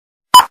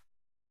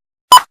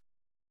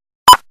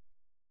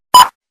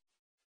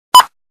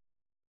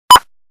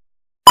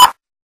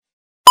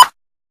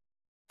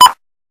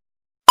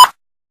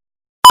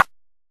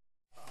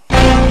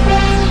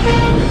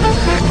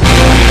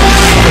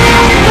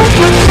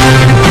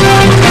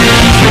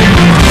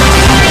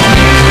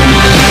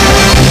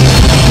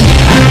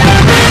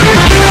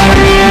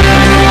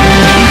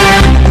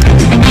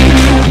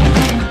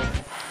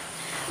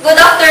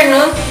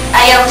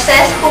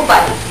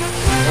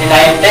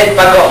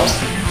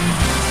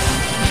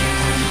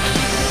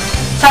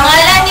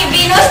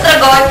Venus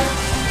Dragon.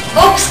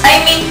 Oops, I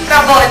mean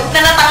Crabon,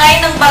 na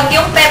natangay ng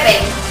bagyong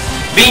Pepe.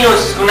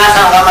 Venus, kung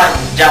nasaan ka man,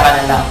 diyan ka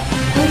na lang.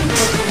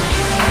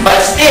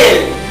 But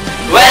still,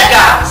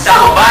 welcome sa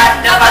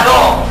Hubad na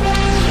Pagong!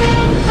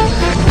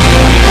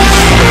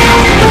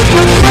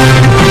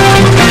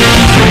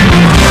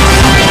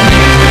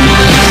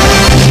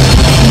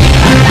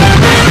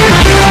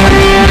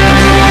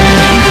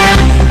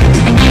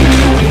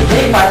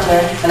 Hey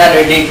partner,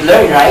 another day to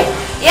learn, right?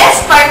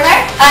 Yes,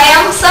 partner. I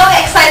am so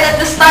excited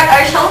to start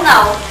our show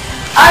now.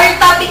 Our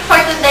topic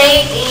for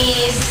today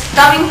is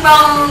coming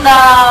from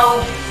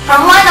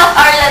one of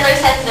our letter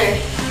sender.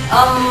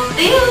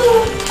 Do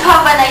you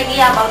have an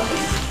idea about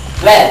this?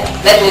 Well,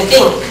 let me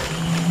think.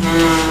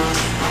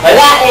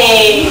 Wala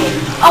eh.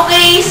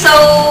 Okay, so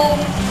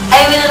I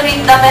will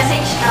read the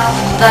message now,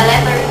 the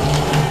letter.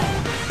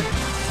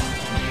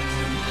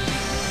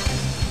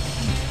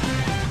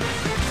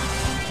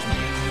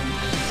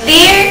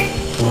 Dear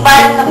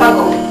HUBAD na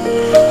Pagong,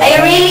 I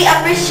really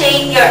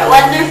appreciate your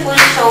wonderful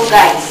show,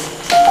 guys.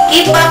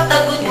 Keep up the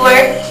good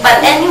work,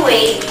 but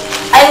anyway,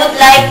 I would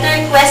like to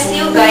request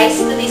you guys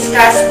to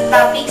discuss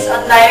topics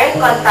on direct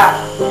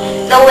contact,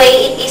 the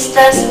way it is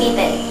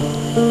transmitted,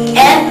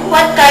 and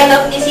what kind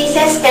of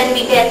diseases can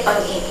we get on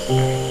it.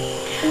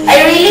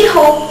 I really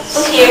hope to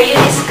hear you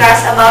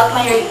discuss about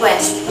my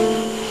request.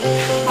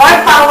 More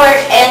power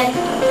and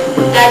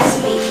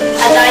Godspeed.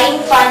 A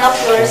dying fan of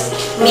yours,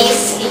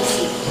 Miss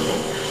Cici.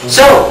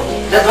 So,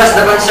 that was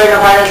the concern of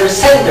our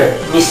sender,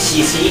 Miss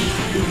Cici.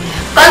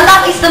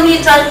 Contact is the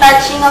mutual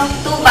touching of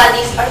two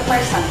bodies or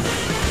persons.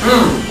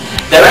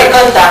 The right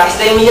contact is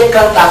the immediate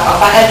contact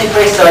of a healthy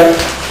person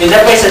with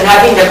the person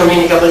having the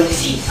communicable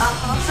disease.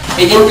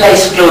 It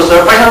implies close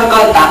or personal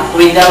contact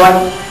with the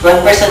one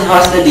person who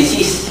has the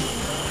disease.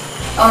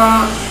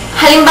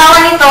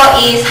 Halimbawa nito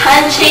is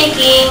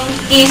handshaking,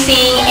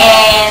 kissing,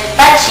 and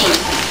touching.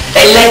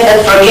 And let's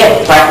not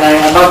forget, partner,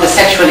 about the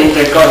sexual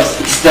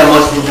intercourse. It's the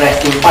most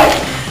interesting part.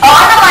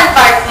 Oo naman,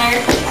 partner.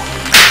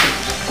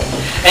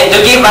 And to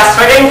give us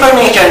further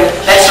information,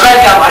 let's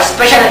welcome our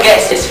special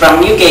guest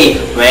from UK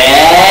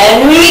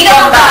when we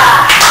come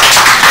back!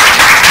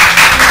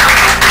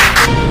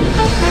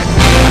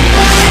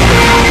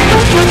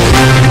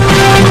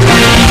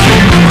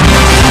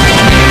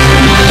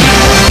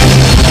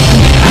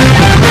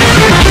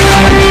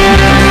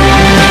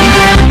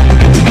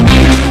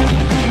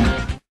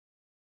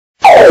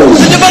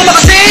 Gusto nyo bang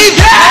makasave?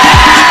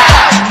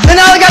 Yeah! Then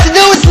all I got to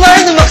do is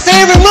learn the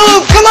makasave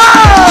remove. Come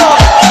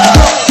on!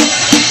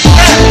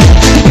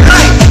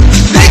 Right,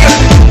 bigger.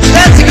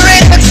 That's a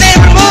great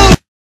makasave remove.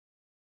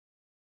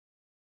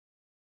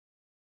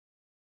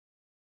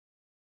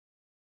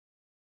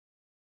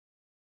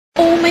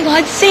 Oh my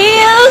God,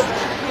 sale!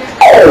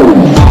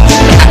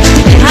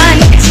 Han,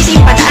 sisi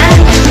pataan.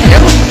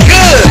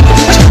 Good!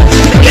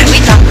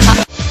 Wait lang.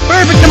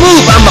 Perfect na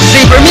move ang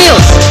makasave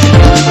meals.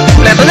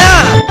 Kompleto na!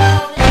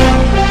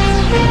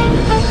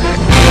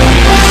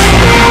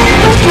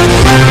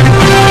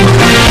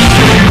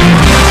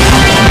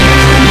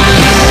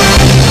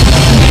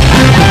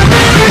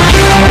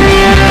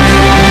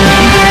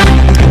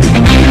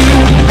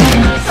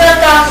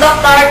 Welcome,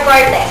 Dr.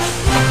 Cortez.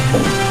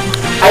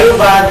 Ay,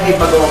 HUBAD na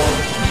Pagong.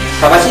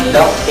 Kapasit,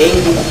 Doc?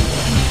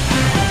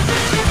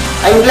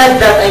 I'm glad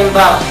that I'm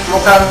back.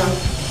 Mukhang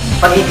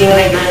pagiging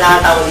regular na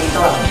tao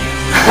dito.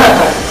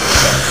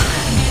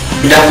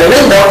 Good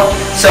afternoon, Doc.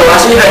 So,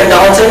 as we heard the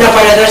concern of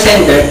our letter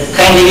sender,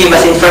 kindly give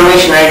us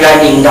information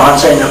regarding the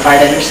concern of our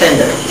letter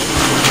sender.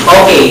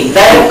 Okay,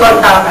 direct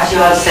contact, as you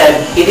have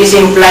said, it is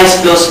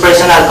implies close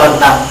personal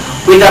contact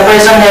with a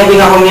person having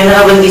a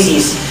communicable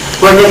disease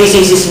where the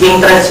disease is being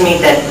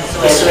transmitted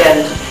as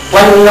well.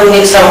 One will know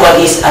if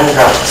somebody is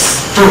anthrax.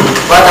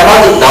 What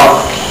about it,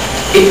 Doc?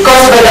 It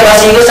caused by the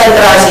bacillus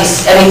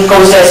anthracis and it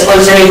causes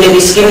ulcerative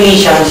skin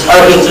lesions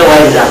or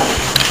influenza.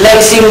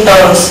 Like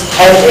symptoms,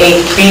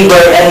 headache, fever,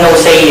 and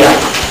nausea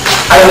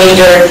are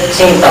major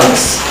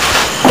symptoms.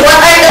 What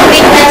are the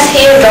treatments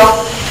here,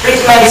 Doc?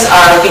 Treatments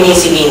are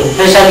penicillin,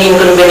 usually in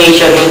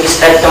combination with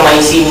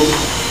streptomycin.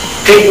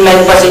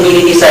 Treatment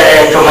possibilities are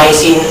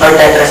erythromycin or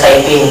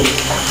tetracycline,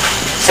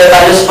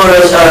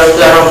 cephalosporins or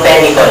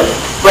chloramphenicol.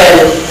 Well,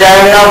 there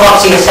are no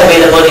vaccines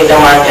available in the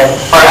market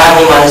for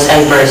animals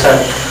and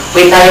persons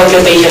with high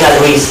occupational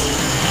risk.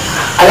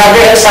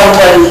 Another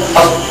example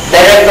of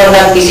direct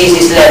contact disease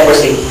is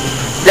leprosy.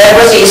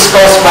 Leprosy is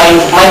caused by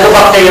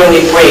Mycobacterium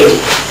leprae.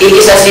 It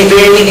is a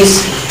severely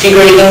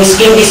disfiguring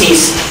skin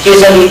disease.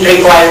 Usually it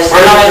requires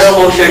prolonged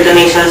exposure to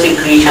nasal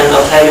secretion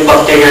of heavy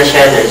bacterial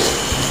shedders.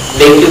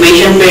 The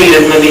incubation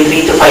period may be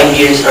 3 to 5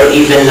 years or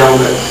even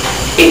longer.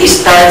 It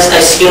starts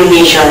as skin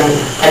lesion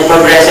and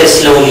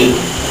progresses slowly.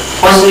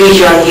 Most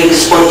lesions heal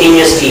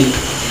spontaneously.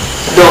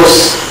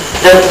 Those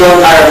that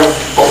don't are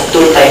of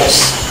two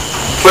types.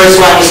 First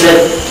one is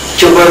the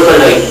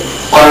tuberculoid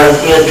or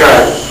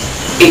neutral.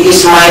 It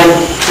is mild,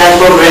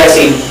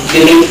 non-progressive,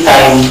 delayed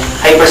time,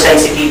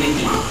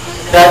 hypersensitivity.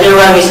 The other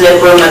one is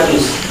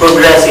lepromatous,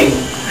 progressive,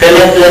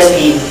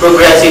 relentlessly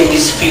progressive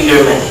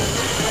disfigurement.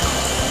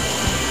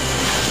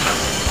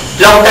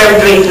 long-term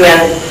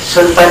treatment,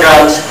 sulfa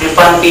drugs,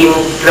 rifampin,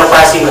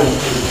 clofazimine.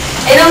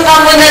 Inom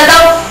ka muna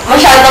daw.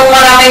 Masyadong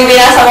maraming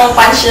binasa mong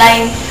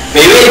punchline.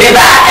 We will be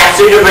back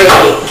after the break.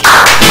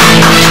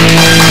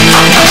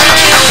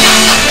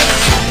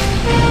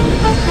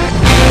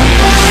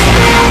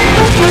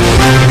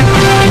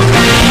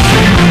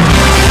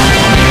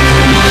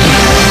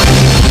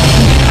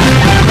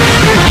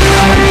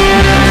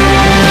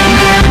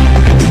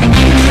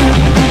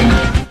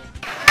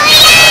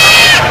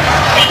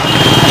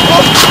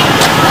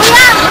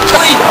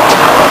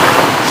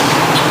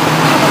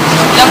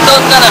 Ilang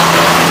taon ka na?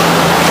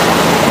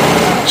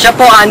 Siya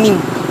po 6.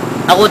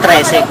 Ako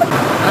 13.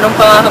 Anong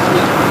pangarap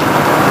niyo?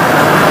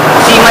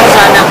 Seaman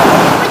sana